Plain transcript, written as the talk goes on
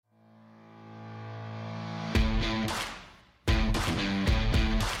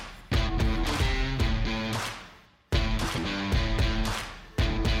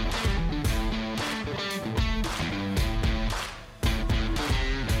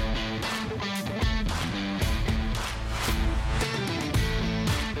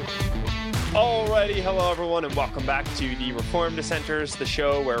Alrighty, hello everyone, and welcome back to the Reformed Dissenters, the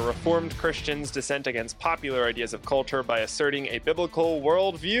show where Reformed Christians dissent against popular ideas of culture by asserting a biblical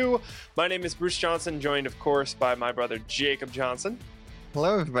worldview. My name is Bruce Johnson, joined of course by my brother Jacob Johnson.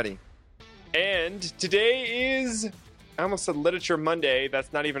 Hello everybody. And today is, I almost said Literature Monday,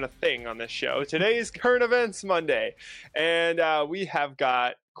 that's not even a thing on this show. Today is Current Events Monday, and we have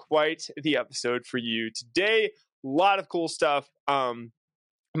got quite the episode for you today. A lot of cool stuff.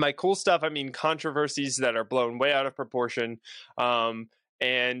 By cool stuff, I mean controversies that are blown way out of proportion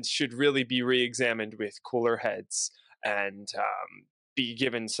and should really be re-examined with cooler heads and be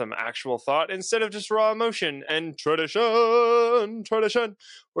given some actual thought instead of just raw emotion and tradition.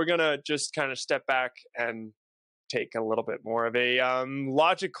 We're going to just kind of step back and take a little bit more of a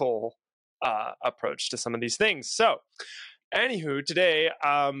logical approach to some of these things. So, anywho, today,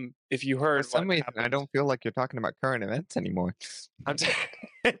 if you heard... For some reason, I don't feel like you're talking about current events anymore. I'm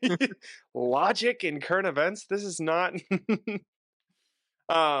logic in current events? This is not...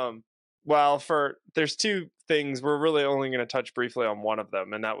 there's two things. We're really only going to touch briefly on one of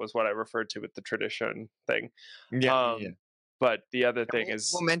them, and that was what I referred to with the tradition thing. Yeah. But the other thing is...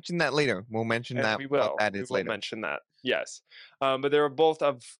 We'll mention that later. We'll mention that. We will. That is we will later. mention that, yes. But they were both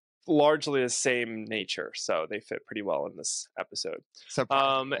of largely the same nature, so they fit pretty well in this episode.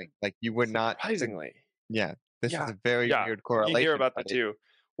 Surprisingly, like you would not. Surprisingly. This is a very weird correlation. You hear about the two.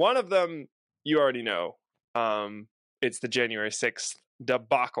 One of them you already know. It's the January 6th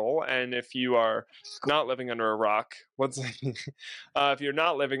debacle, and if you are not living under a rock, if you're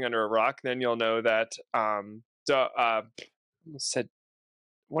not living under a rock, then you'll know that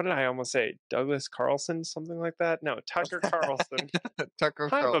what did I almost say? Douglas Carlson, something like that? No, Tucker Carlson.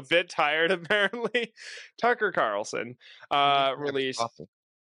 I'm a bit tired, apparently. Tucker Carlson released...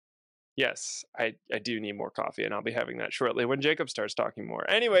 Yes, I do need more coffee, and I'll be having that shortly when Jacob starts talking more.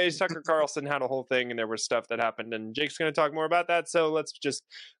 Anyways, Tucker Carlson had a whole thing, and there was stuff that happened, and Jake's going to talk more about that, so let's just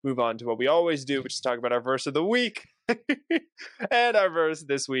move on to what we always do, which is talk about our verse of the week. And our verse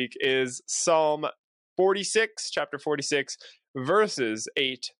this week is Psalm 46, chapter 46, verses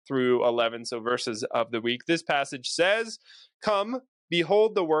 8 through 11, so verses of the week. This passage says, "Come,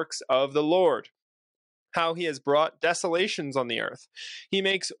 behold the works of the Lord, how he has brought desolations on the earth. He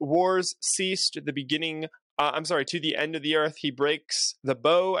makes wars cease to the to the end of the earth. He breaks the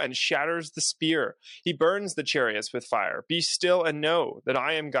bow and shatters the spear. He burns the chariots with fire. Be still and know that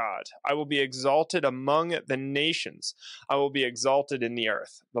I am God. I will be exalted among the nations. I will be exalted in the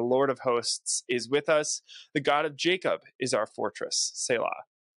earth. The Lord of hosts is with us. The God of Jacob is our fortress. Selah."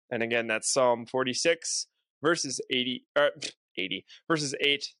 And again, that's Psalm 46, verses 8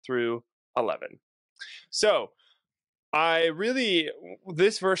 through 11. So,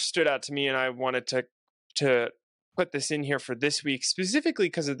 this verse stood out to me, and I wanted to put this in here for this week, specifically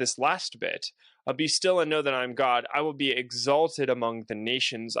because of this last bit. Be still and know that I'm God. I will be exalted among the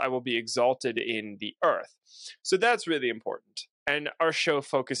nations. I will be exalted in the earth. So that's really important. And our show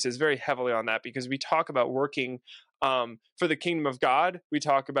focuses very heavily on that because we talk about working for the kingdom of God. We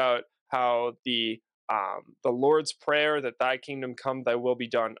talk about how the Lord's Prayer, that thy kingdom come, thy will be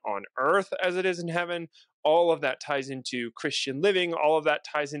done on earth as it is in heaven. All of that ties into Christian living. All of that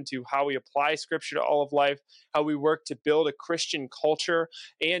ties into how we apply scripture to all of life, how we work to build a Christian culture,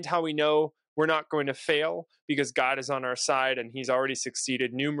 and how we know we're not going to fail because God is on our side and he's already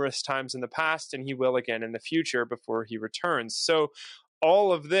succeeded numerous times in the past and he will again in the future before he returns. So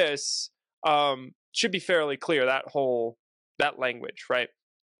all of this should be fairly clear, that language, right?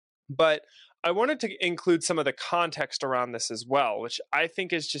 But I wanted to include some of the context around this as well, which I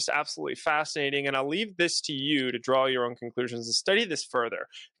think is just absolutely fascinating. And I'll leave this to you to draw your own conclusions and study this further,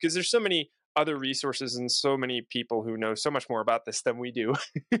 because there's so many other resources and so many people who know so much more about this than we do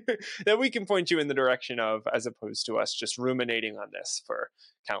that we can point you in the direction of, as opposed to us just ruminating on this for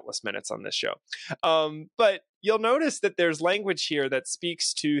countless minutes on this show. But you'll notice that there's language here that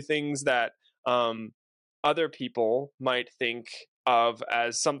speaks to things that other people might think of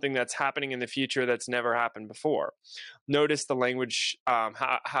as something that's happening in the future that's never happened before. Notice the language,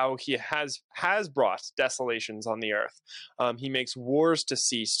 how he has brought desolations on the earth. He makes wars to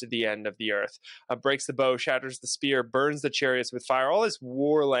cease to the end of the earth, breaks the bow, shatters the spear, burns the chariots with fire. All this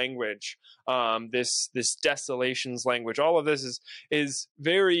war language, this desolations language, all of this is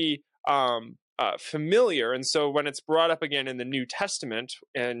very familiar. And so when it's brought up again in the New Testament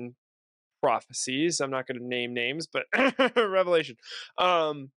and prophecies, I'm not going to name names, but Revelation,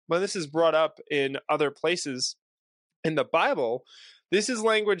 when this is brought up in other places in the Bible, this is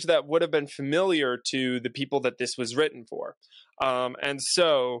language that would have been familiar to the people that this was written for. And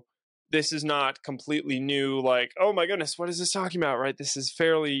so this is not completely new, like, oh my goodness, what is this talking about, right? This is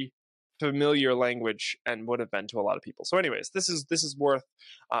fairly familiar language and would have been to a lot of people. So anyways, this is worth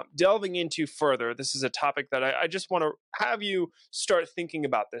delving into further. This is a topic that I just want to have you start thinking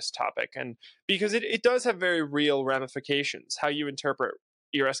about this topic, and because it does have very real ramifications. How you interpret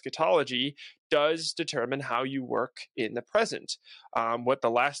your eschatology does determine how you work in the present. What the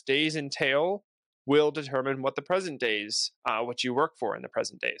last days entail will determine what the present days, what you work for in the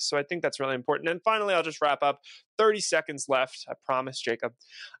present days. So I think that's really important. And finally, I'll just wrap up. 30 seconds left. I promise, Jacob.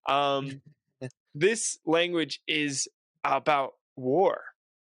 This language is about war.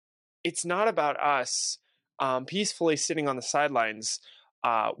 It's not about us peacefully sitting on the sidelines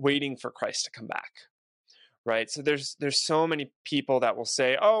waiting for Christ to come back. Right? So there's so many people that will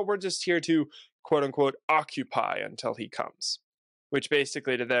say, oh, we're just here to, quote unquote, occupy until he comes, which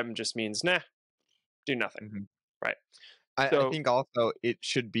basically to them just means, nah, do nothing. Mm-hmm. Right. I think also it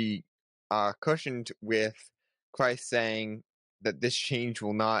should be cushioned with Christ saying that this change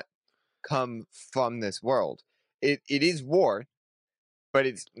will not come from this world. It is war, but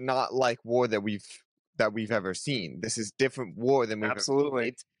it's not like war that we've ever seen. This is different war than we've absolutely ever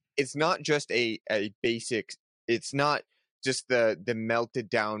seen. It's not just a basic. It's not just the melted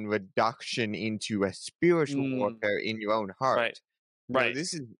down reduction into a spiritual warfare in your own heart. Right. Right. No,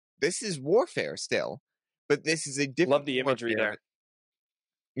 this is warfare still, but this is a different. Love the imagery warfare.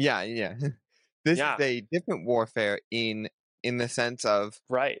 there. Yeah. This is a different warfare in the sense of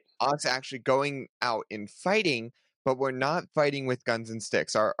us actually going out and fighting, but we're not fighting with guns and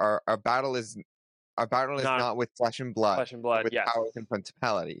sticks. Our battle is not with flesh and blood, with powers and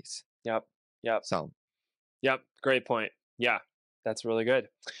principalities. Yep. So, yep. Great point. Yeah, that's really good.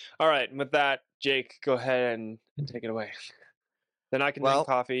 All right, and with that, Jake, go ahead and take it away. Then I can drink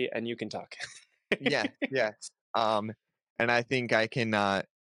coffee and you can talk. Yes. And I think I can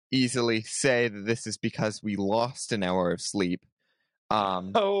easily say that this is because we lost an hour of sleep.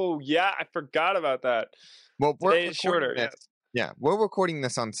 Oh yeah, I forgot about that. Well, today is shorter. Yes. Yeah, we're recording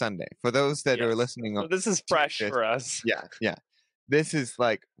this on Sunday. For those that are listening, so this is fresh for us. Yeah. This is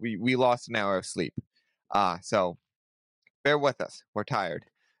like we lost an hour of sleep. So bear with us. We're tired.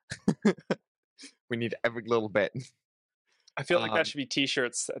 We need every little bit. I feel like that should be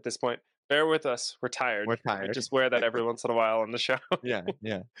T-shirts at this point. Bear with us. We're tired. We're tired. We just wear that every once in a while on the show. Yeah.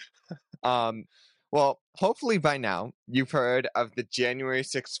 Well, hopefully by now you've heard of the January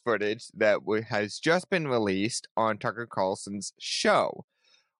 6th footage that has just been released on Tucker Carlson's show.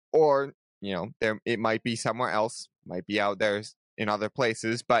 Or, it might be somewhere else, might be out there in other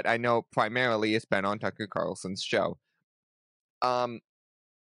places, but I know primarily it's been on Tucker Carlson's show. But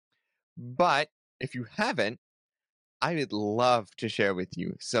if you haven't, I would love to share with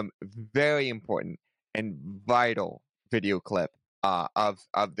you some very important and vital video clip of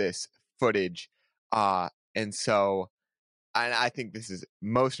this footage. And I think this is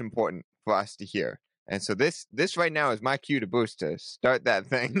most important for us to hear. And so this right now is my cue to Boost to start that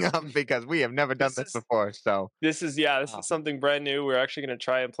thing up because we have never done this before. So this is something brand new. We're actually going to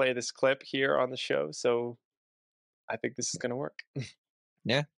try and play this clip here on the show. So I think this is going to work.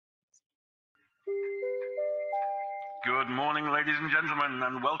 Yeah. Good morning, ladies and gentlemen,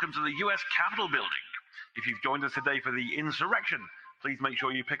 and welcome to the U.S. Capitol building. If you've joined us today for the insurrection, please make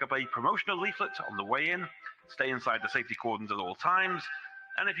sure you pick up a promotional leaflet on the way in, stay inside the safety cordons at all times,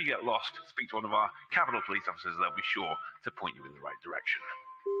 and if you get lost, speak to one of our Capitol police officers. They'll be sure to point you in the right direction.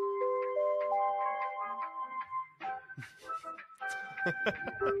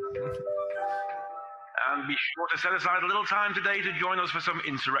 And be sure to set aside a little time today to join us for some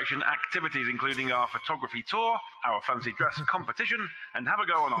insurrection activities, including our photography tour, our fancy dress competition, and have a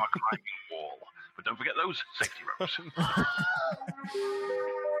go on our climbing wall. But don't forget those safety ropes.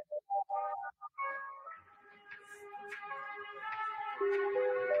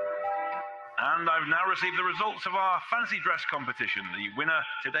 And I've now received the results of our fancy dress competition. The winner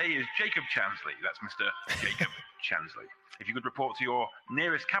today is Jacob Chansley. That's Mr. Jacob Chansley. If you could report to your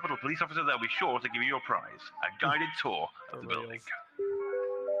nearest Capitol police officer, they'll be sure to give you your prize, a guided tour of the building.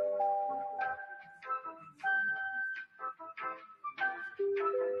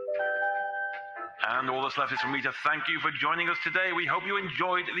 And all that's left is for me to thank you for joining us today. We hope you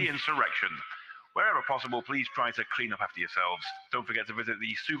enjoyed the insurrection. Wherever possible, please try to clean up after yourselves. Don't forget to visit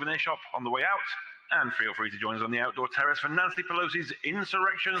the souvenir shop on the way out. And feel free to join us on the outdoor terrace for Nancy Pelosi's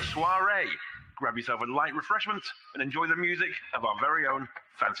Insurrection Soiree. Grab yourself a light refreshment and enjoy the music of our very own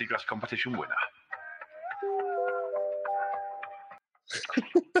fancy dress competition winner.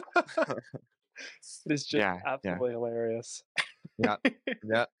 It's just absolutely hilarious. Yeah.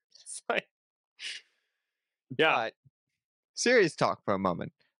 It's like, But serious talk for a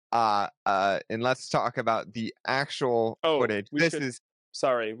moment. And let's talk about the actual footage.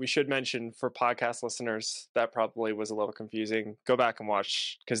 sorry, we should mention for podcast listeners that probably was a little confusing. Go back and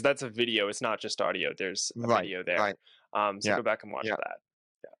watch, because that's a video. It's not just audio. There's a Right, video there. right. So Yeah, go back and watch yeah.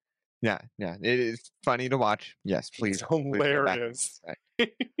 that. Yeah. It is funny to watch. Yes, please. It's Please go back and hilarious. watch This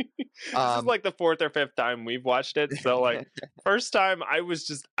is like the fourth or fifth time we've watched it. So like first time I was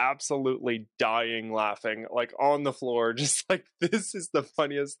just absolutely dying laughing, like on the floor, just like this is the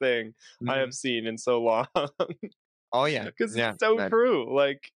funniest thing I have seen in so long. Oh yeah, Because yeah. it's so true.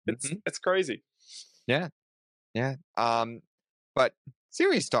 Like Mhm. it's crazy. Yeah. But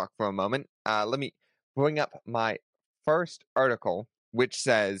serious talk for a moment. Let me bring up my first article, which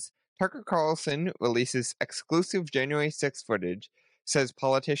says Tucker Carlson releases exclusive January 6th footage. Says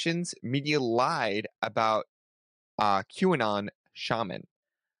politicians, media lied about QAnon shaman.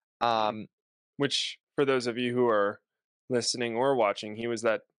 Which for those of you who are listening or watching, he was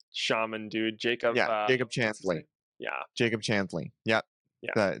that shaman dude, Jacob. Jacob what's his Chansley. name? Yeah. Jacob Chansley. Yep.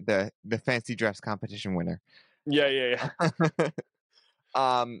 Yeah. The fancy dress competition winner. Yeah.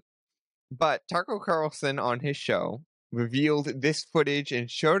 But Tucker Carlson on his show revealed this footage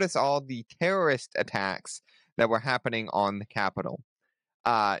and showed us all the terrorist attacks that were happening on the Capitol.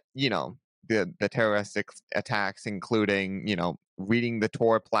 The terrorist attacks, including, reading the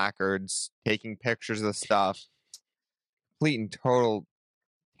Tor placards, taking pictures of stuff, complete and total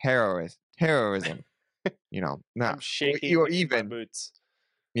terrorism. I'm shaking or in even my boots.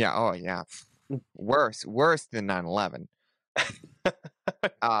 Yeah, oh yeah. Worse than 9/11.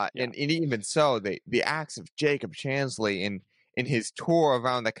 And even so, the acts of Jacob Chansley in his tour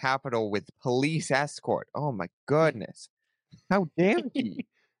around the Capitol with police escort. Oh my goodness. How dare he?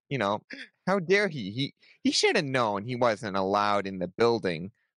 How dare he? He should have known he wasn't allowed in the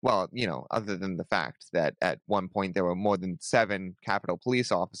building. Well, other than the fact that at one point there were more than 7 Capitol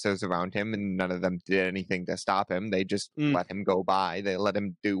police officers around him and none of them did anything to stop him. They just let him go by. They let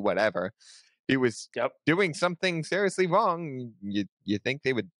him do whatever. He was doing something seriously wrong. You think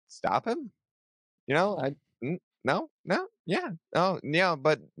they would stop him? No, yeah. Oh, yeah,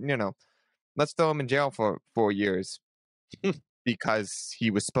 but let's throw him in jail for 4 years because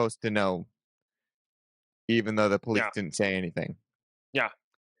he was supposed to know, even though the police didn't say anything. Yeah.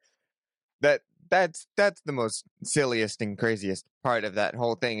 That's the most silliest and craziest part of that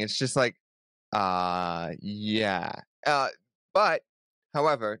whole thing. It's just like, yeah. But,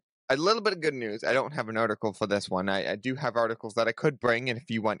 however, a little bit of good news. I don't have an article for this one. I do have articles that I could bring, and if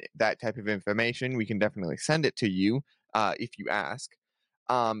you want that type of information, we can definitely send it to you if you ask.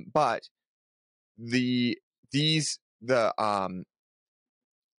 But the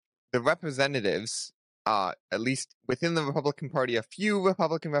representatives, at least within the Republican Party, a few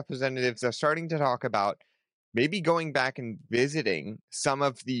Republican representatives are starting to talk about maybe going back and visiting some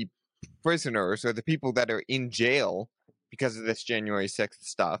of the prisoners or the people that are in jail because of this January 6th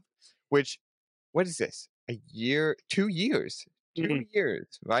stuff, which, what is this? A year, 2 years, 2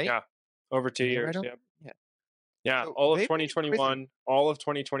 years, right? Yeah. Over 2 years. Yeah. So all of they've been in 2021, prison. all of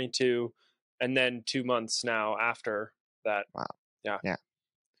 2022, and then 2 months now after that. Wow. Yeah.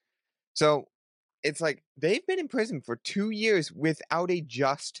 So it's like they've been in prison for 2 years without a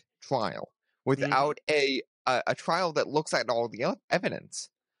just trial, without a trial that looks at all the evidence.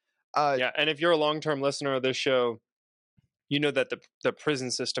 Yeah, and if you're a long-term listener of this show, you know that the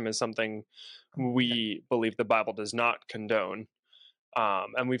prison system is something we believe the Bible does not condone.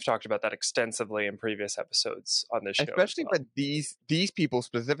 And we've talked about that extensively in previous episodes on this show. Especially for these people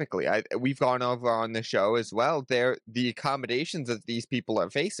specifically. We've gone over on the show as well. The accommodations that these people are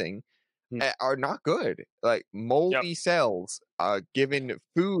facing are not good. Like moldy cells, given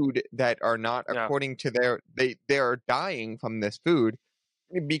food that are not according to they are dying from this food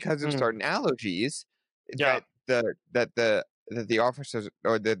because of certain allergies that the officers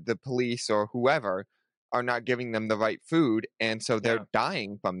or the police or whoever are not giving them the right food, and so they're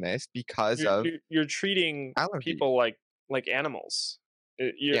dying from this because you're treating allergies. People like animals.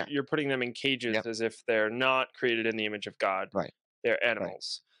 You're putting them in cages as if they're not created in the image of God. Right. They're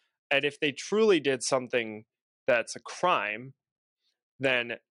animals. Right. And if they truly did something that's a crime,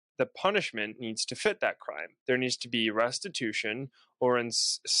 then the punishment needs to fit that crime. There needs to be restitution, or in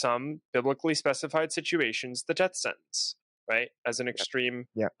some biblically specified situations, the death sentence, right? As an extreme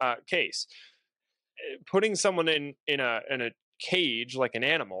case. Putting someone in a cage like an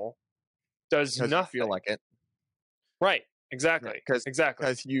animal does because nothing. You feel like it. Right. Exactly.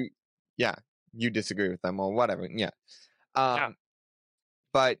 Because you disagree with them or whatever.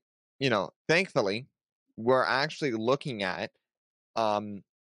 But thankfully, we're actually looking at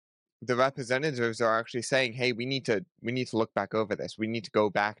the representatives are actually saying, hey, we need to look back over this. We need to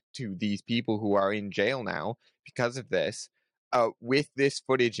go back to these people who are in jail now because of this with this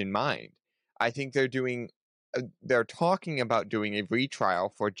footage in mind. I think they're talking about doing a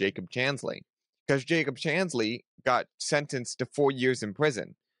retrial for Jacob Chansley, because Jacob Chansley got sentenced to 4 years in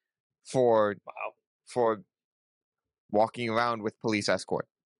prison for walking around with police escort.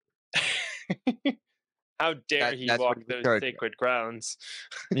 How dare he That's what walk he was those charged with. sacred grounds?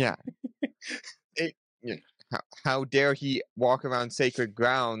 Yeah. How dare he walk around sacred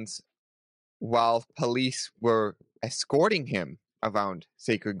grounds while police were escorting him around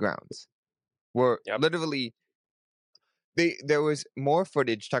sacred grounds? Were Yep. literally there was more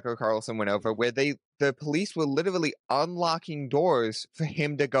footage Tucker Carlson went over where the police were literally unlocking doors for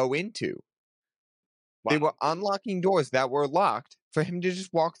him to go into. They were unlocking doors that were locked for him to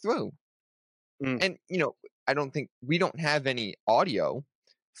just walk through. And we don't have any audio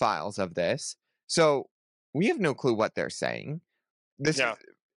files of this, so we have no clue what they're saying.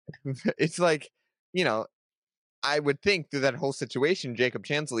 It's like, I would think through that whole situation, Jacob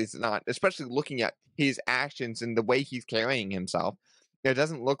Chansley's not, especially looking at his actions and the way he's carrying himself, it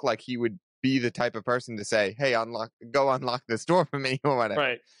doesn't look like he would be the type of person to say, "Hey, go unlock this door for me," or whatever.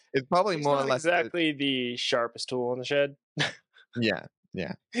 Right. It's probably He's more not or less exactly the sharpest tool in the shed. Yeah.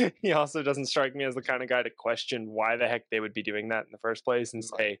 He also doesn't strike me as the kind of guy to question why the heck they would be doing that in the first place and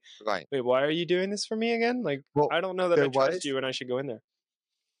say, Right. "Wait, why are you doing this for me again? Like, Well, I don't know that I there trust was- you and I should go in there."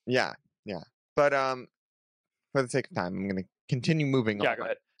 Yeah. But for the sake of time, I'm going to continue moving on. Yeah, go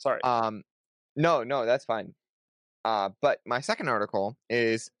ahead. Sorry. No, that's fine. But my second article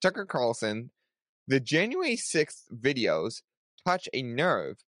is Tucker Carlson. The January 6th videos touch a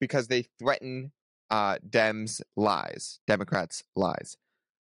nerve because they threaten Democrats' lies.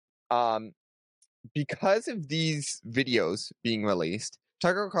 Because of these videos being released,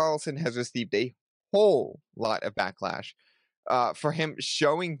 Tucker Carlson has received a whole lot of backlash for him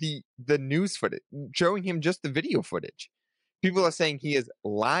showing the news footage, showing him just the video footage. People are saying he is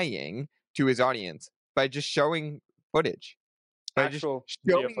lying to his audience by just showing footage. By Actual just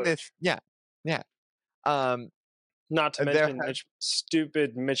video showing footage. this. Yeah. Not to mention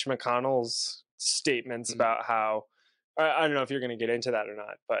stupid Mitch McConnell's statements about how, I don't know if you're going to get into that or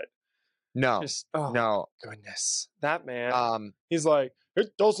not, but no, goodness, that man, he's like,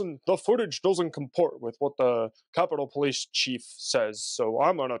 the footage doesn't comport with what the Capitol Police Chief says, so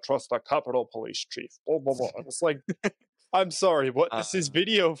I'm going to trust the Capitol Police Chief, blah, blah, blah. And it's like, I'm sorry, what? This is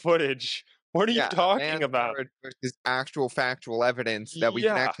video footage. What are you talking about? Versus actual factual evidence that we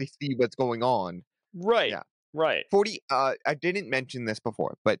can actually see what's going on. Right. Yeah. Right. I didn't mention this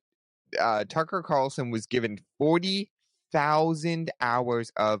before, but Tucker Carlson was given 40,000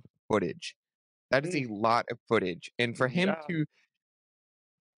 hours of footage. That is a lot of footage. And for him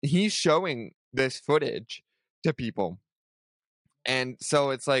he's showing this footage to people. And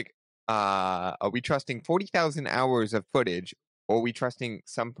so it's like, are we trusting 40,000 hours of footage, or are we trusting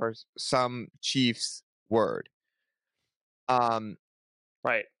some chief's word?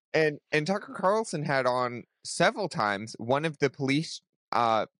 Right. And Tucker Carlson had on several times one of the police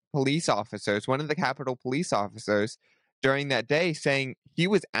officers, one of the Capitol police officers during that day, saying he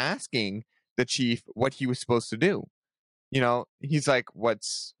was asking the chief what he was supposed to do. He's like, what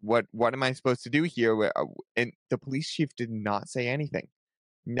am I supposed to do here? And the police chief did not say anything.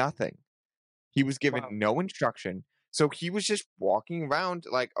 Nothing. He was given no instruction. So he was just walking around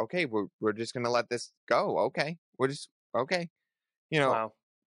like, okay, we're just going to let this go. Okay. Okay.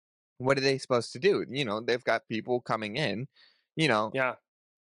 What are they supposed to do? They've got people coming in, Yeah.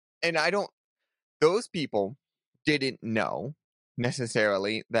 And those people didn't know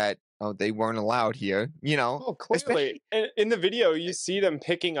necessarily that, they weren't allowed here, Oh, clearly. In the video, you see them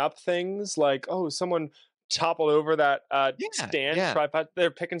picking up things like, someone toppled over that stand tripod. They're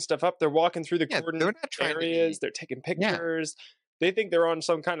picking stuff up. They're walking through the cordon areas. They're taking pictures. They think they're on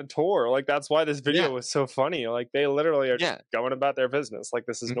some kind of tour. Like, that's why this video was so funny. Like, they literally are just going about their business. Like,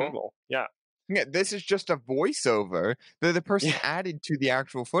 this is normal. Yeah. Yeah, this is just a voiceover that the person added to the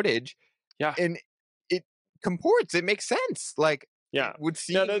actual footage. Yeah. And it comports. It makes sense. Like, yeah. Would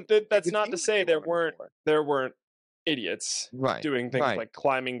seem, that's not to say there weren't idiots doing things like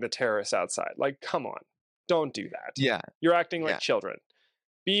climbing the terrace outside. Like, come on. Don't do that. Yeah. You're acting like children.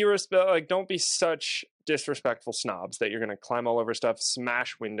 Don't be such disrespectful snobs that you're going to climb all over stuff,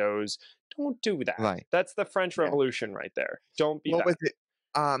 smash windows. Don't do that. Right. That's the French Revolution right there. Don't be that. Was it?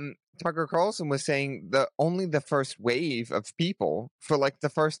 Tucker Carlson was saying only the first wave of people for like the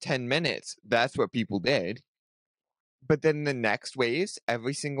first 10 minutes, that's what people did. But then the next waves,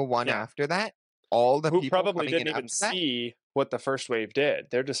 every single one after that, all the who people probably didn't even see what the first wave did.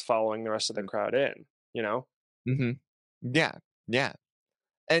 They're just following the rest of the crowd in, Mm-hmm. Yeah.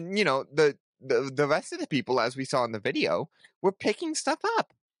 And the rest of the people, as we saw in the video, were picking stuff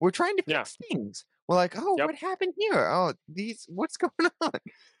up. We're trying to Yeah. fix things. We're like, oh, Yep. what happened here? Oh, what's going on?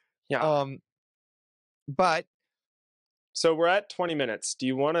 Yeah. But So we're at 20 minutes. Do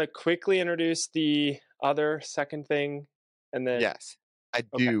you want to quickly introduce the other second thing? And then, yes, I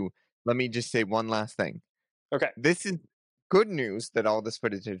okay. do. Let me just say one last thing. Okay. This is good news that all this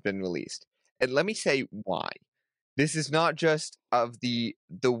footage has been released. And let me say why. This is not just of the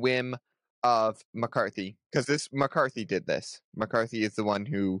whim of McCarthy, because McCarthy did this. McCarthy is the one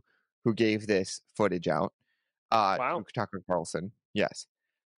who gave this footage out Wow. to Tucker Carlson. Yes.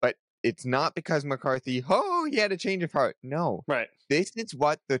 But it's not because McCarthy, he had a change of heart. No. Right. This is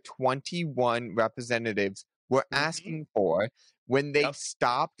what the 21 representatives were asking for when they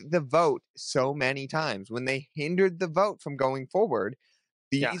stopped the vote so many times, when they hindered the vote from going forward.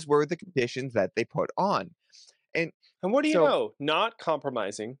 These were the conditions that they put on. And what do you know? Not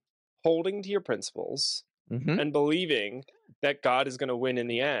compromising, holding to your principles, and believing that God is going to win in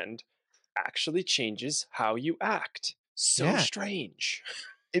the end actually changes how you act. So strange.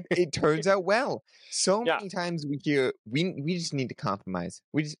 It turns out well. So many times we hear we just need to compromise.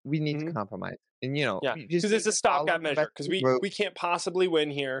 We need to compromise. And because it's a stopgap measure. Because we can't possibly win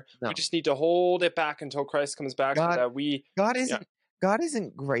here. No. We just need to hold it back until Christ comes back. So that God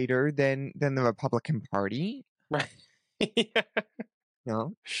isn't greater than the Republican Party. Right.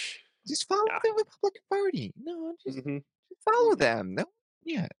 Just follow the Republican Party. No, just follow them. No,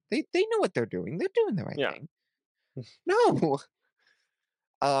 they know what they're doing. They're doing the right thing. No.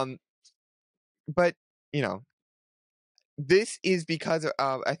 But this is because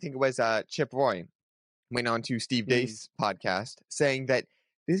I think it was Chip Roy went on to Steve Deace's podcast saying that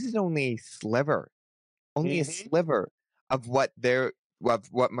this is only a sliver of what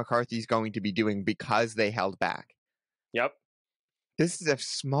McCarthy's going to be doing because they held back. Yep. This is a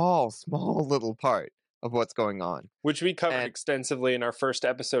small little part of what's going on, which we covered extensively in our first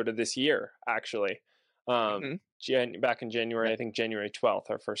episode of this year, actually. Back in January, I think January 12th,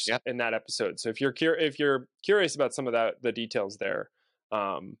 our first in that episode. So if you're curious about some of the details there,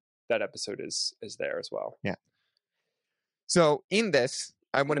 that episode is there as well. Yeah. So in this,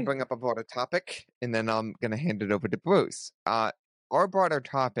 I want to bring up a broader topic, and then I'm going to hand it over to Bruce. Our broader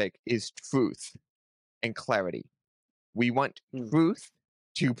topic is truth and clarity. We want truth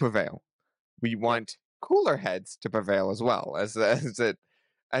to prevail. We want cooler heads to prevail as well, as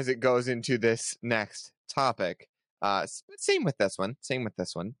it goes into this next topic. Same with this one.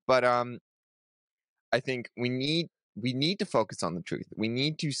 But I think we need to focus on the truth. We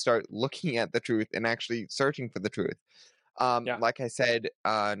need to start looking at the truth and actually searching for the truth. Like I said,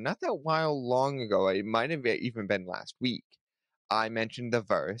 not that while long ago, it might have even been last week, I mentioned the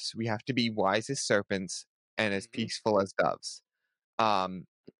verse, we have to be wise as serpents and as peaceful as doves. And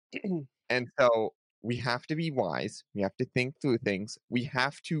so we have to be wise. We have to think through things. We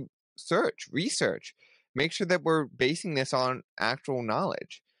have to research, make sure that we're basing this on actual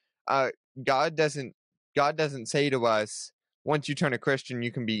knowledge. God doesn't say to us, once you turn a Christian,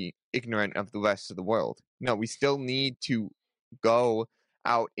 you can be ignorant of the rest of the world. No, we still need to go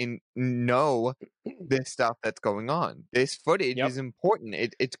out and know this stuff that's going on. This footage is important.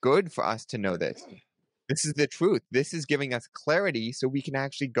 It's good for us to know this. This is the truth. This is giving us clarity so we can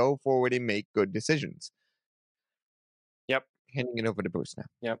actually go forward and make good decisions. Yep. Handing it over to Bruce now.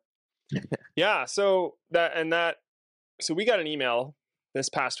 Yep. Yeah. So we got an email this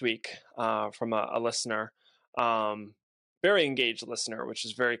past week from a listener, very engaged listener, which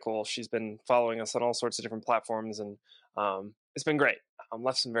is very cool. She's been following us on all sorts of different platforms, and it's been great.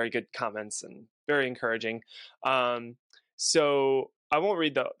 Left some very good comments and very encouraging. So I won't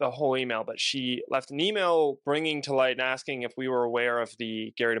read the whole email, but she left an email bringing to light and asking if we were aware of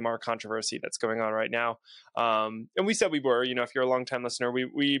the Gary DeMar controversy that's going on right now. And we said we were. If you're a longtime listener,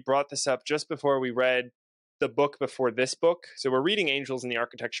 we brought this up just before we read the book before this book. So we're reading Angels in the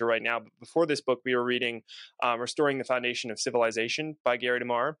Architecture right now. But before this book, we were reading Restoring the Foundation of Civilization by Gary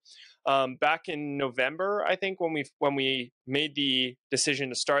DeMar. Back in November, I think, when we made the decision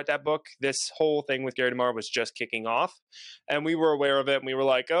to start that book, this whole thing with Gary DeMar was just kicking off, and we were aware of it. And we were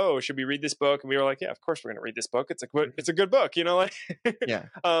like, "Oh, should we read this book?" And we were like, "Yeah, of course we're going to read this book. It's a good book, like." Yeah.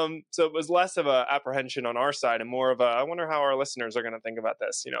 So it was less of a apprehension on our side and more of a, I wonder how our listeners are going to think about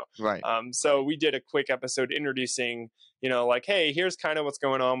this, Right. So we did a quick episode introducing, like, hey, here's kind of what's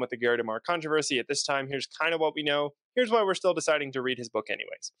going on with the Gary DeMar controversy at this time. Here's kind of what we know. Here's why we're still deciding to read his book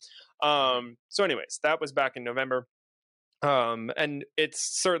anyways. So anyways, that was back in November. And it's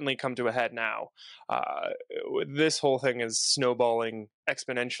certainly come to a head now. This whole thing is snowballing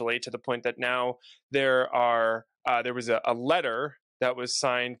exponentially to the point that now there was a letter that was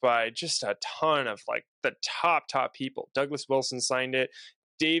signed by just a ton of like the top people. Douglas Wilson signed it.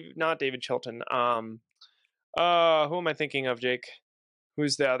 Not David Chilton. Who am I thinking of, Jake?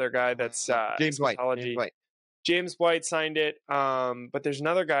 Who's the other guy that's James White. eschatology? James White signed it. But there's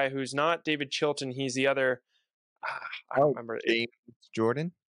another guy who's not David Chilton. He's the other. I don't remember. James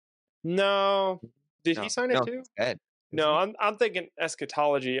Jordan? No. Did he sign it no, too? He's dead. No, I'm thinking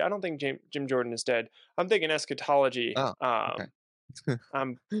eschatology. I don't think Jim Jordan is dead. I'm thinking eschatology. Oh, okay.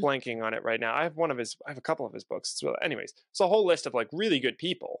 I'm blanking on it right now. I have a couple of his books. Anyways, it's a whole list of like really good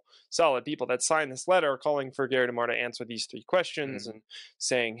people, solid people that signed this letter calling for Gary DeMar to answer these 3 questions and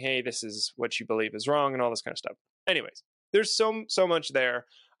saying, hey, this is what you believe is wrong and all this kind of stuff. Anyways, there's so much there.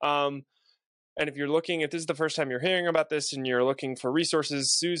 And if this is the first time you're hearing about this and you're looking for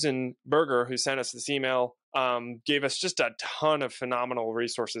resources, Susan Berger, who sent us this email, gave us just a ton of phenomenal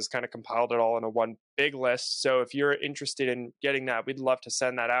resources, kind of compiled it all into one big list. So if you're interested in getting that, we'd love to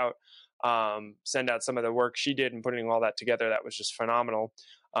send that out, send out some of the work she did and putting all that together. That was just phenomenal.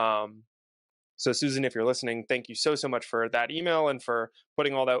 So Susan, if you're listening, thank you so much for that email and for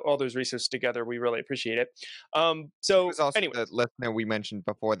putting all those resources together. We really appreciate it. So it was also anyway, the listener we mentioned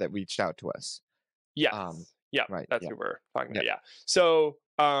before that reached out to us. Yes. Right. That's who we're talking about. Yeah. So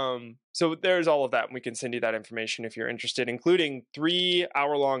there's all of that, and we can send you that information if you're interested, including 3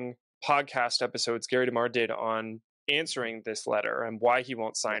 hour-long podcast episodes Gary DeMar did on answering this letter and why he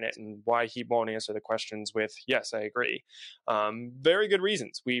won't sign it and why he won't answer the questions with yes, I agree. Very good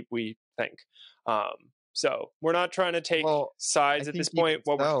reasons, we think. So we're not trying to take sides at this point.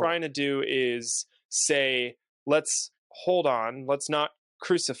 What we're trying to do is say, let's hold on, let's not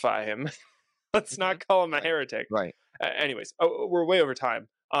crucify him. Let's not call him a heretic. Right. Anyways, we're way over time.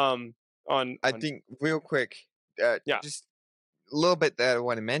 I think real quick, just a little bit that I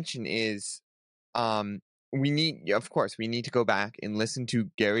want to mention is, we need to go back and listen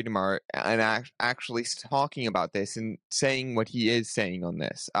to Gary DeMar and actually talking about this and saying what he is saying on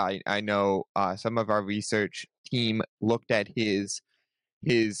this. I know some of our research team looked at his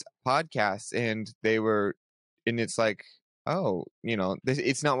podcasts and it's like,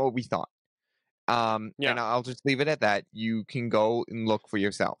 it's not what we thought. And I'll just leave it at that. You can go and look for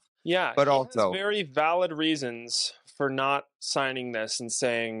yourself. Yeah, but he also has very valid reasons for not signing this and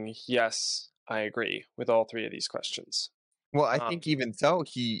saying yes, I agree with all 3 of these questions. Well, I think even so, go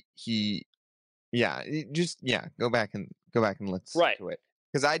back and listen to it,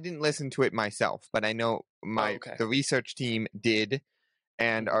 because I didn't listen to it myself, but I know the research team did.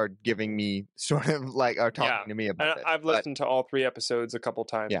 And are giving me sort of like are talking to me about it. I've listened to all 3 episodes a couple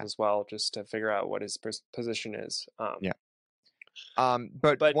times as well, just to figure out what his position is.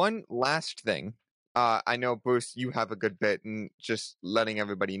 But one last thing, I know Bruce, you have a good bit, and just letting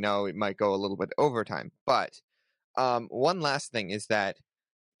everybody know it might go a little bit overtime. But one last thing is that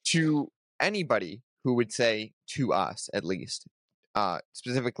to anybody who would say to us, at least,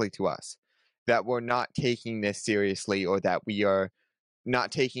 specifically to us, that we're not taking this seriously or that we are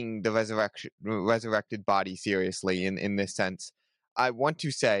not taking the resurrected body seriously in this sense, I want to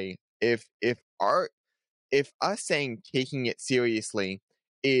say if us saying taking it seriously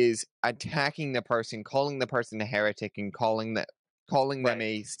is attacking the person, calling the person a heretic, and calling them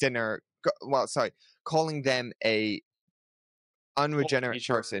a sinner, calling them a unregenerate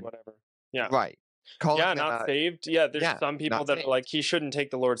person, whatever. Right. Not saved. There's some people that are like, he shouldn't take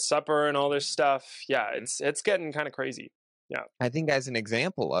the Lord's Supper and all this stuff. It's getting kind of crazy. I think as an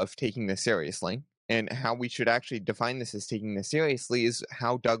example of taking this seriously and how we should actually define this as taking this seriously is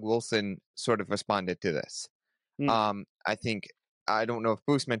how Doug Wilson sort of responded to this. I think, I don't know if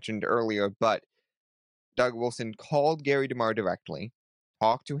Bruce mentioned earlier, but Doug Wilson called Gary DeMar directly,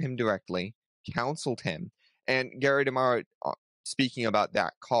 talked to him directly, counseled him, and Gary DeMar, speaking about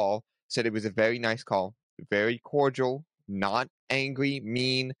that call, said it was a very nice call, very cordial, not angry,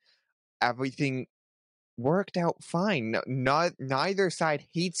 mean, everything worked out fine. Neither side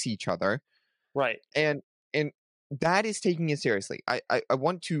hates each other, right? And that is taking it seriously. I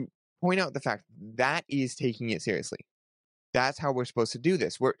want to point out the fact that is taking it seriously. That's how we're supposed to do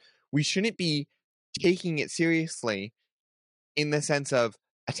this. We shouldn't be taking it seriously in the sense of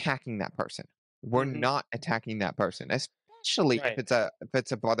attacking that person. We're not attacking that person, especially if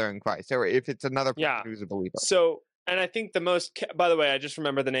it's a brother in Christ or if it's another person who's a believer. So. And I think by the way, I just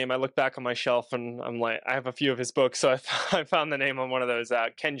remember the name. I looked back on my shelf and I'm like, I have a few of his books. So I found the name on one of those.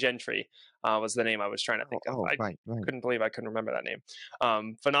 Ken Gentry was the name I was trying to think of. I couldn't believe I couldn't remember that name.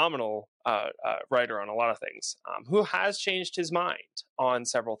 Phenomenal writer on a lot of things, who has changed his mind on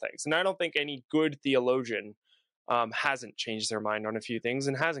several things. And I don't think any good theologian hasn't changed their mind on a few things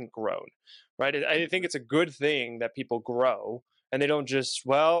and hasn't grown, right? I think it's a good thing that people grow And they don't just,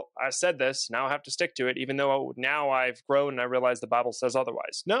 well, I said this, now I have to stick to it, even though now I've grown and I realize the Bible says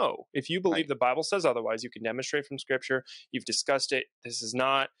otherwise. No, if you believe the Bible says otherwise, you can demonstrate from Scripture, you've discussed it, this is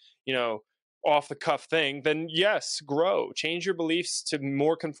not, off the cuff thing, then yes, grow, change your beliefs to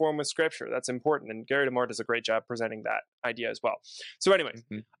more conform with Scripture. That's important. And Gary DeMar does a great job presenting that idea as well. So anyways,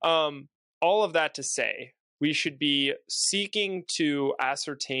 all of that to say, we should be seeking to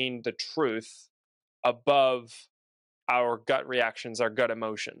ascertain the truth above our gut reactions, our gut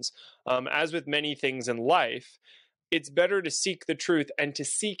emotions. As with many things in life, it's better to seek the truth and to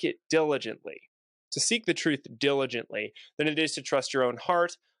seek it diligently, than it is to trust your own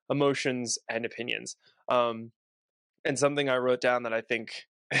heart, emotions, and opinions. And something I wrote down that I think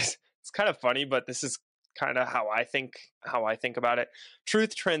it's kind of funny, but this is kind of how I think about it.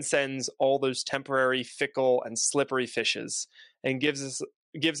 Truth transcends all those temporary, fickle, and slippery fishes and gives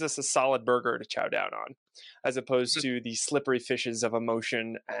us a solid burger to chow down on, as opposed to the slippery fishes of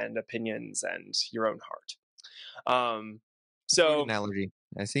emotion and opinions and your own heart. So good analogy.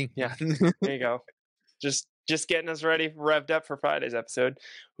 I see. Yeah, there you go. Just getting us ready, revved up for Friday's episode,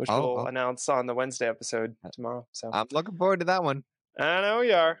 which we'll announce on the Wednesday episode tomorrow. So I'm looking forward to that one. I know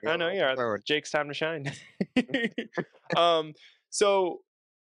you are. Jake's time to shine. So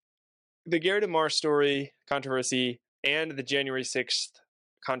the Gary DeMar story controversy and the January 6th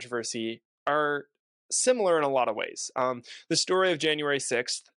controversy are similar in a lot of ways. The story of January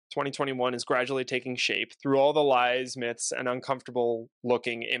 6th, 2021 is gradually taking shape through all the lies, myths, and uncomfortable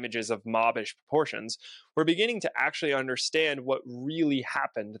looking images of mobbish proportions. We're beginning to actually understand what really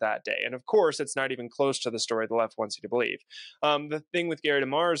happened that day. And of course, it's not even close to the story the left wants you to believe. The thing with Gary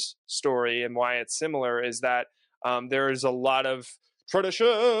DeMar's story and why it's similar is that there's a lot of tradition,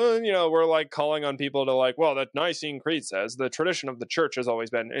 we're like calling on people to like, well, that Nicene Creed says the tradition of the church has always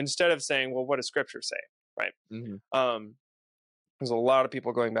been, instead of saying, well, what does Scripture say, right? There's a lot of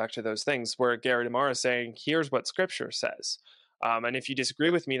people going back to those things where Gary DeMar is saying, here's what Scripture says. And if you disagree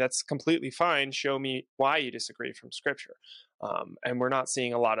with me, that's completely fine. Show me why you disagree from Scripture. And we're not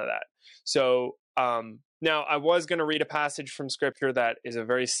seeing a lot of that. So now I was going to read a passage from Scripture that is a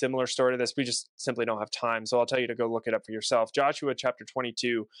very similar story to this. We just simply don't have time. So I'll tell you to go look it up for yourself. Joshua chapter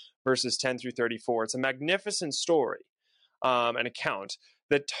 22, verses 10 through 34. It's a magnificent story, an account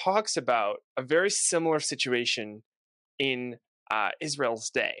that talks about a very similar situation in Israel's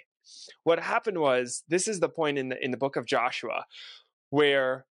day. What happened was, this is the point in the book of Joshua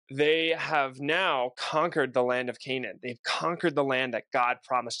where they have now conquered the land of Canaan. They've conquered the land that God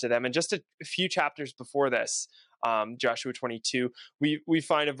promised to them. And just a few chapters before this, Joshua 22, we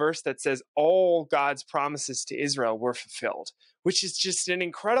find a verse that says all God's promises to Israel were fulfilled, which is just an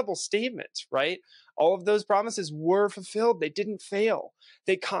incredible statement, right? All of those promises were fulfilled. They didn't fail.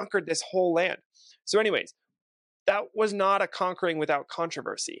 They conquered this whole land. So anyways, that was not a conquering without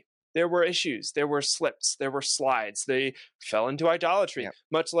controversy. There were issues, there were slips, there were slides. They fell into idolatry. Yep.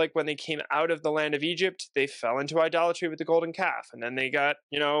 Much like when they came out of the land of Egypt, they fell into idolatry with the golden calf. And then they got,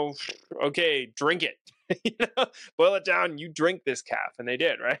 okay, drink it. Boil it down, you drink this calf. And they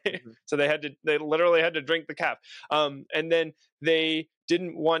did, right? Mm-hmm. So they literally had to drink the calf. And then they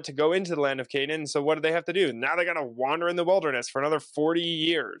didn't want to go into the land of Canaan. So what do they have to do? Now they got to wander in the wilderness for another 40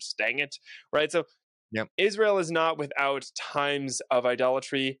 years. Dang it. Right? So yep. Israel is not without times of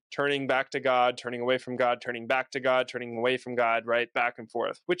idolatry, turning back to God, turning away from God, turning back to God, turning away from God, right? Back and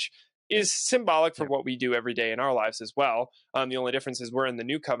forth, which is symbolic for what we do every day in our lives as well. The only difference is we're in the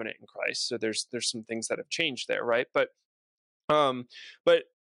new covenant in Christ. So there's some things that have changed there, right? But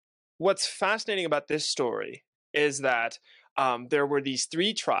what's fascinating about this story is that there were these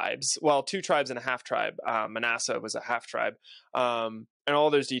three tribes, well, 2 tribes and a half tribe. Manasseh was a half tribe. And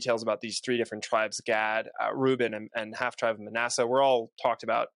all those details about these 3 different tribes, Gad, Reuben, and half tribe of Manasseh, were all talked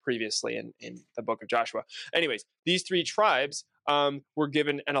about previously in the book of Joshua. Anyways, these 3 tribes were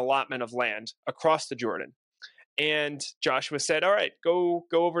given an allotment of land across the Jordan. And Joshua said, all right, go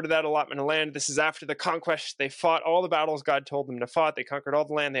over to that allotment of land. This is after the conquest. They fought all the battles God told them to fight. They conquered all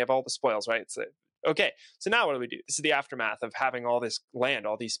the land. They have all the spoils, right? Okay, so now what do? This is the aftermath of having all this land,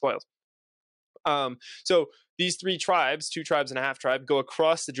 all these spoils. So these 3 tribes, 2 tribes and a half tribe, go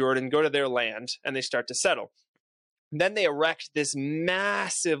across the Jordan, go to their land, and they start to settle. And then they erect this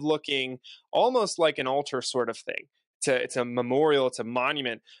massive looking, almost like an altar sort of thing. It's a memorial, it's a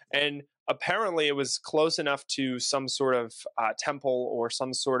monument. And apparently it was close enough to some sort of temple or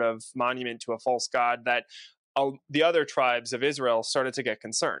some sort of monument to a false god that the other tribes of Israel started to get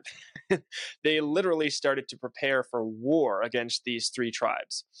concerned. They literally started to prepare for war against these 3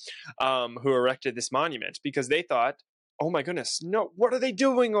 tribes who erected this monument, because they thought oh my goodness, no, what are they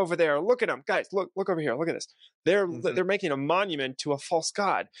doing over there? Look at them, guys, look over here, look at this. They're making a monument to a false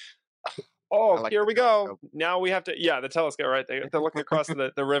god. I Oh, like here the we go. telescope. Now we have to, the telescope, right? They're looking across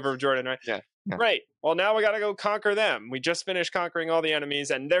the river of Jordan, right? Yeah. Great. Well, now we got to go conquer them. We just finished conquering all the enemies,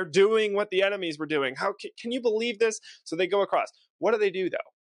 and they're doing what the enemies were doing. How can you believe this? So they go across. What do, though?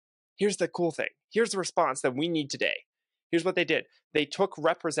 Here's the cool thing. Here's the response that we need today. Here's what they did. They took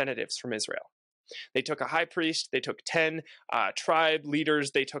representatives from Israel. They took a high priest. They took 10 tribe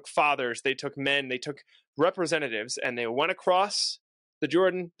leaders. They took fathers. They took men. They took representatives, and they went across the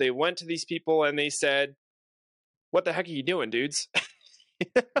Jordan. They went to these people, and they said, what the heck are you doing, dudes?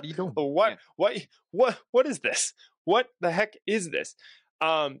 What are you doing? What is this? What the heck is this?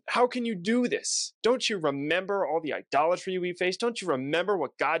 How can you do this? Don't you remember all the idolatry we faced? Don't you remember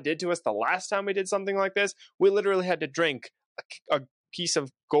what God did to us the last time we did something like this? We literally had to drink a piece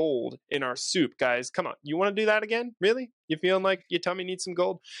of gold in our soup, guys. Come on, you want to do that again? Really? You feeling like your tummy needs some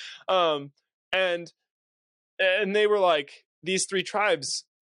gold? And they were like, these 3 tribes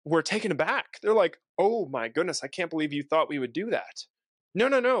were taken aback. They're like, oh my goodness, I can't believe you thought we would do that.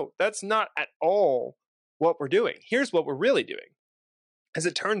 No, that's not at all what we're doing. Here's what we're really doing. As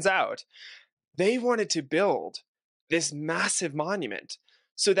it turns out, they wanted to build this massive monument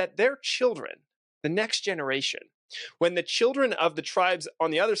so that their children, the next generation, when the children of the tribes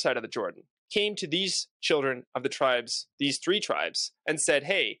on the other side of the Jordan came to these children of the tribes, these 3 tribes, and said,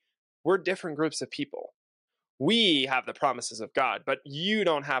 hey, we're different groups of people. We have the promises of God, but you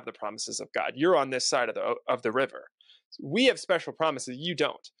don't have the promises of God. You're on this side of the river. We have special promises. You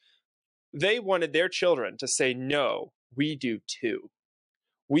don't. They wanted their children to say, no, we do too.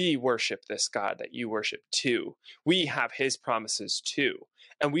 We worship this God that you worship too. We have his promises too.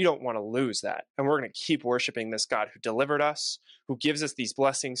 And we don't want to lose that. And we're going to keep worshiping this God who delivered us, who gives us these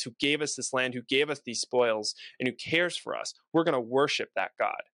blessings, who gave us this land, who gave us these spoils, and who cares for us. We're going to worship that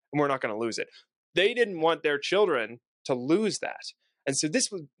God, and we're not going to lose it. They didn't want their children to lose that. And so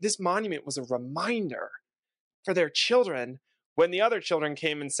this monument was a reminder for their children. When the other children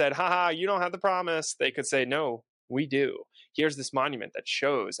came and said, haha, you don't have the promise, they could say, no, we do. Here's this monument that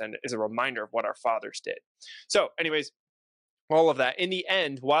shows and is a reminder of what our fathers did. So anyways, all of that. In the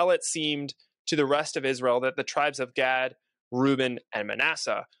end, while it seemed to the rest of Israel that the tribes of Gad, Reuben, and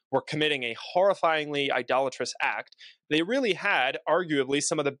Manasseh were committing a horrifyingly idolatrous act, they really had, arguably,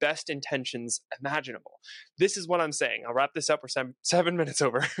 some of the best intentions imaginable. This is what I'm saying. I'll wrap this up. We're 7 minutes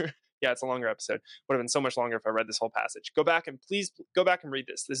over. Yeah, it's a longer episode. Would have been so much longer if I read this whole passage. Please go back and read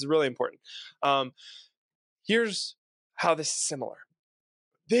this. This is really important. Here's how this is similar.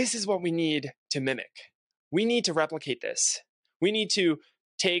 This is what we need to mimic. We need to replicate this. We need to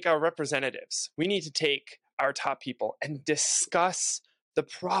take our representatives. We need to take our top people and discuss the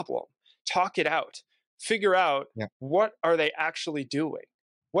problem, talk it out, figure out what are they actually doing?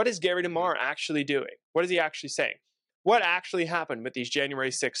 What is Gary DeMar actually doing? What is he actually saying? What actually happened with these January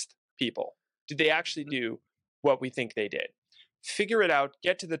 6th people? Did they actually do what we think they did? Figure it out,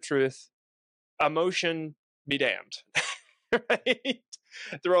 get to the truth. Emotion be damned. Right?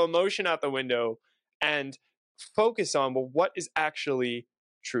 Throw emotion out the window and focus on, well, what is actually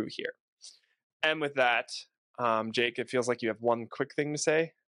true here? And with that, Jake, it feels like you have one quick thing to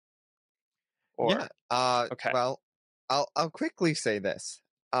say. Okay. Well, I'll quickly say this.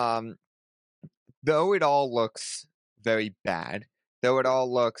 Though it all looks very bad, though it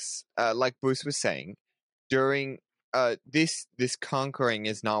all looks like Bruce was saying, during this conquering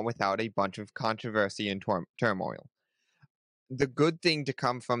is not without a bunch of controversy and turmoil. The good thing to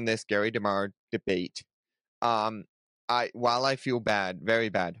come from this Gary DeMar debate, while I feel bad, very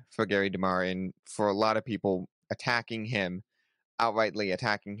bad for Gary DeMar and for a lot of people attacking him, outrightly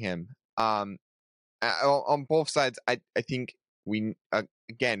attacking him, on both sides, I think we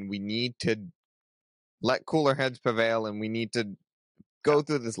need to let cooler heads prevail, and we need to go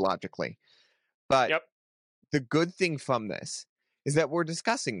through this logically. But the good thing from this is that we're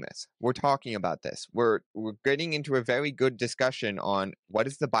discussing this. We're talking about this. We're getting into a very good discussion on what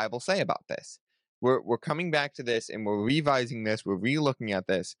does the Bible say about this. We're coming back to this, and we're revising this. We're re-looking at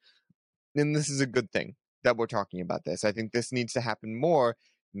this. And this is a good thing that we're talking about this. I think this needs to happen more,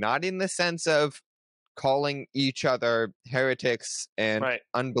 not in the sense of calling each other heretics and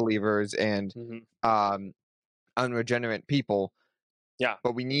unbelievers and unregenerate people. Yeah.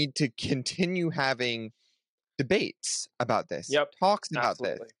 But we need to continue having debates about this. Talks about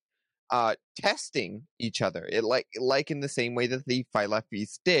this. Testing each other. Like in the same way that the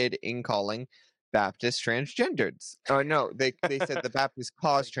Philopies did in calling Baptists transgenders. Oh no, they said the Baptists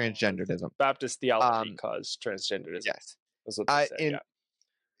caused transgenderism. Baptist theology caused transgenderism. Yes. That's what they said.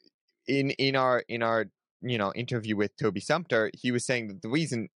 In our interview with Toby Sumpter, he was saying that the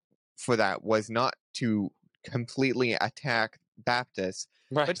reason for that was not to completely attack Baptists,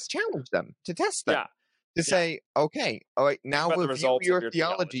 Right. but to challenge them, to test them, Yeah. to say, okay, all right, now about the review results of your your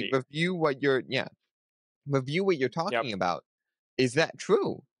theology, theology. review what you're talking about. Is that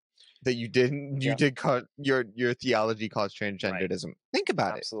true? That you did cause your theology caused transgenderism? Think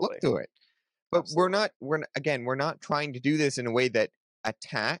about Absolutely. it. Look through it. But Absolutely. we're not trying to do this in a way that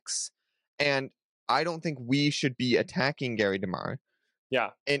attacks, and I don't think we should be attacking Gary DeMar.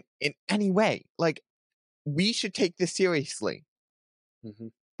 Yeah. In any way. Like, we should take this seriously,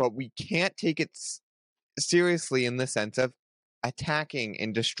 but we can't take it seriously in the sense of attacking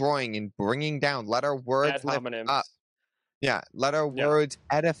and destroying and bringing down. Let our words Ad lift hominems. up. Yeah, let our words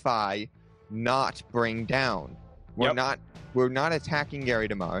edify, not bring down. We're not attacking Gary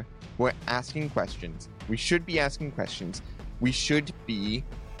DeMar. We're asking questions. We should be asking questions. We should be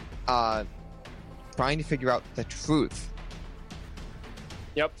trying to figure out the truth.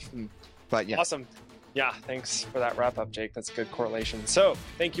 Yep. But yeah. Awesome. Yeah, thanks for that wrap up, Jake. That's a good correlation. So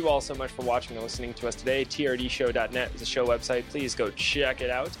thank you all so much for watching and listening to us today. TRDshow.net is the show website. Please go check it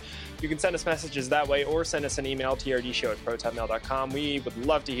out. You can send us messages that way or send us an email, trdshow@protonmail.com. We would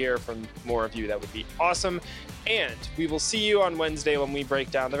love to hear from more of you. That would be awesome. And we will see you on Wednesday when we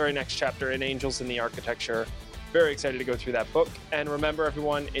break down the very next chapter in Angels in the Architecture. Very excited to go through that book. And remember,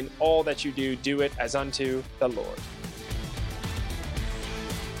 everyone, in all that you do, do it as unto the Lord.